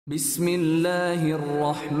بسم الله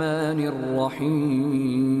الرحمن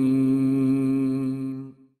الرحيم.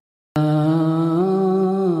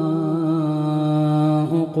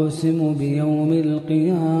 أقسم بيوم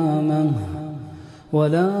القيامة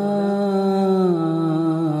ولا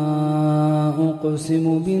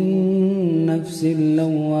أقسم بالنفس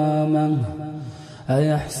اللوامة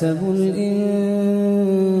أيحسب الإنسان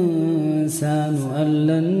أن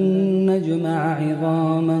لن نجمع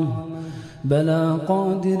عظامه بلى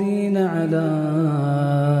قادرين على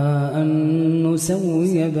أن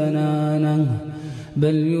نسوي بنانه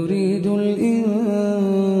بل يريد الإنسان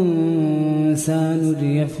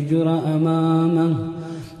ليفجر أمامه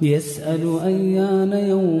يسأل أيان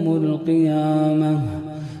يوم القيامة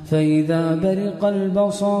فإذا برق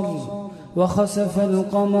البصر وخسف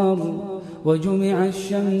القمر وجمع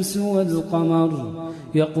الشمس والقمر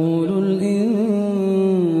يقول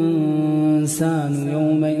الإنسان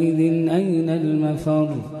يومئذ أين المفر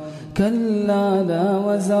كلا لا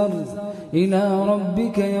وزر إلى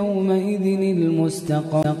ربك يومئذ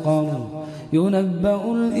المستقر ينبأ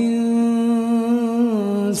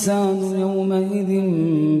الإنسان يومئذ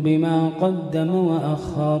بما قدم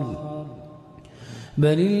وأخر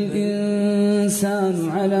بل الإنسان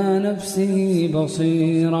على نفسه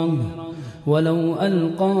بصيرة ولو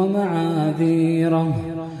ألقى معاذيره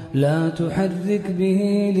لا تحرك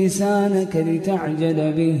به لسانك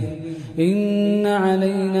لتعجل به إن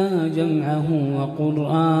علينا جمعه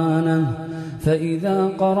وقرآنه فإذا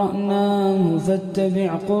قرأناه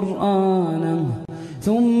فاتبع قرآنه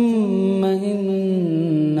ثم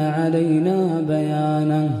إن علينا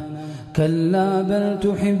بيانه كلا بل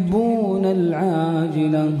تحبون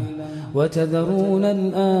العاجلة وتذرون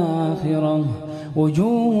الآخرة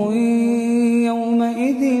وجوه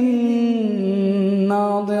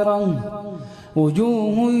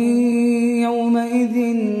يومئذ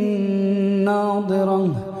ناظرة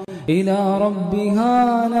إلى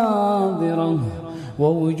ربها ناظرة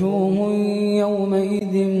ووجوه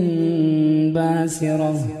يومئذ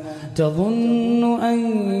باسرة تظن أن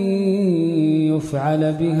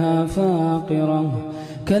يفعل بها فاقرة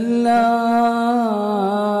كلا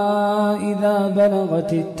إذا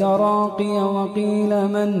بلغت التراقي وقيل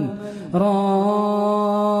من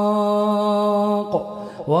راق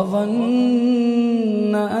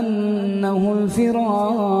وظن أنه الفراق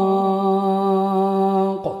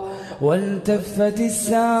والتفت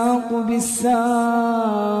الساق بالساق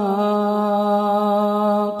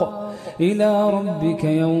إلى ربك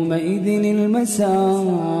يومئذ المساق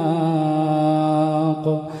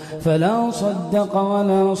فلا صدق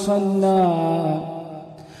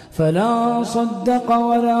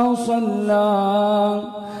ولا صلى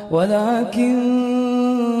ولكن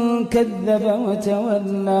كذب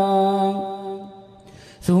وتولى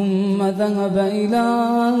ثم ذهب إلى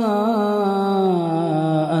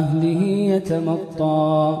أهله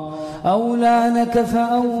يتمطى أولى لك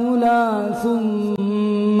فأولى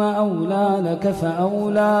ثم أولى لك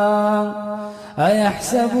فأولى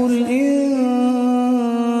أيحسب الإنسان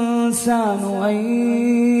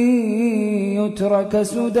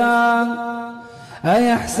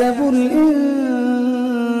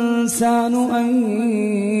أن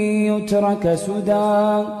يترك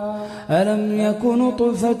سدى ألم يك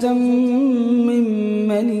نطفة من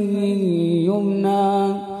مني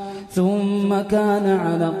يمنى ثم كان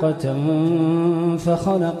علقة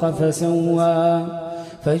فخلق فسوى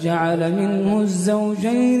فجعل منه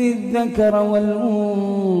الزوجين الذكر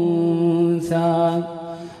والأنثى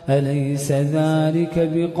أليس ذلك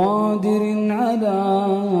بقادر على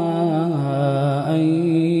أن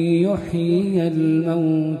يحيي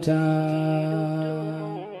الموتى